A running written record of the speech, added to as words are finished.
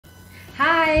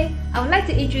Hi, I would like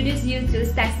to introduce you to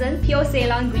Stassen Pure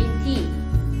Ceylon Green Tea.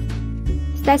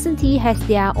 Stassen Tea has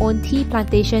their own tea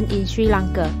plantation in Sri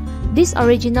Lanka. This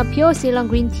original pure Ceylon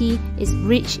green tea is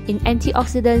rich in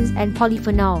antioxidants and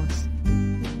polyphenols.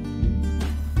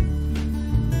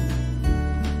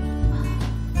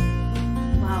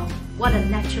 Wow, what a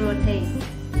natural taste!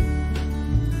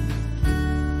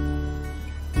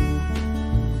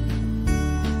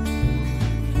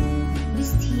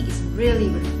 This tea is really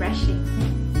refreshing.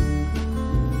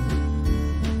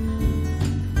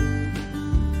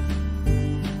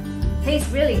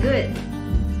 Tastes really good.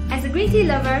 As a green tea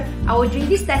lover, I will drink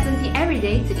this Stassen tea every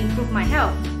day to improve my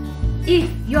health. If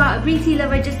you are a green tea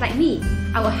lover just like me,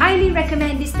 I will highly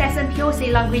recommend this Stassen Pure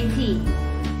Ceylon green tea.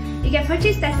 You can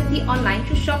purchase Stassen tea online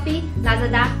through Shopee,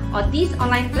 Lazada or these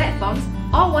online platforms,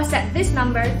 or WhatsApp this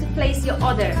number to place your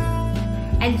order.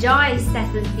 Enjoy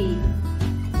Stassen tea!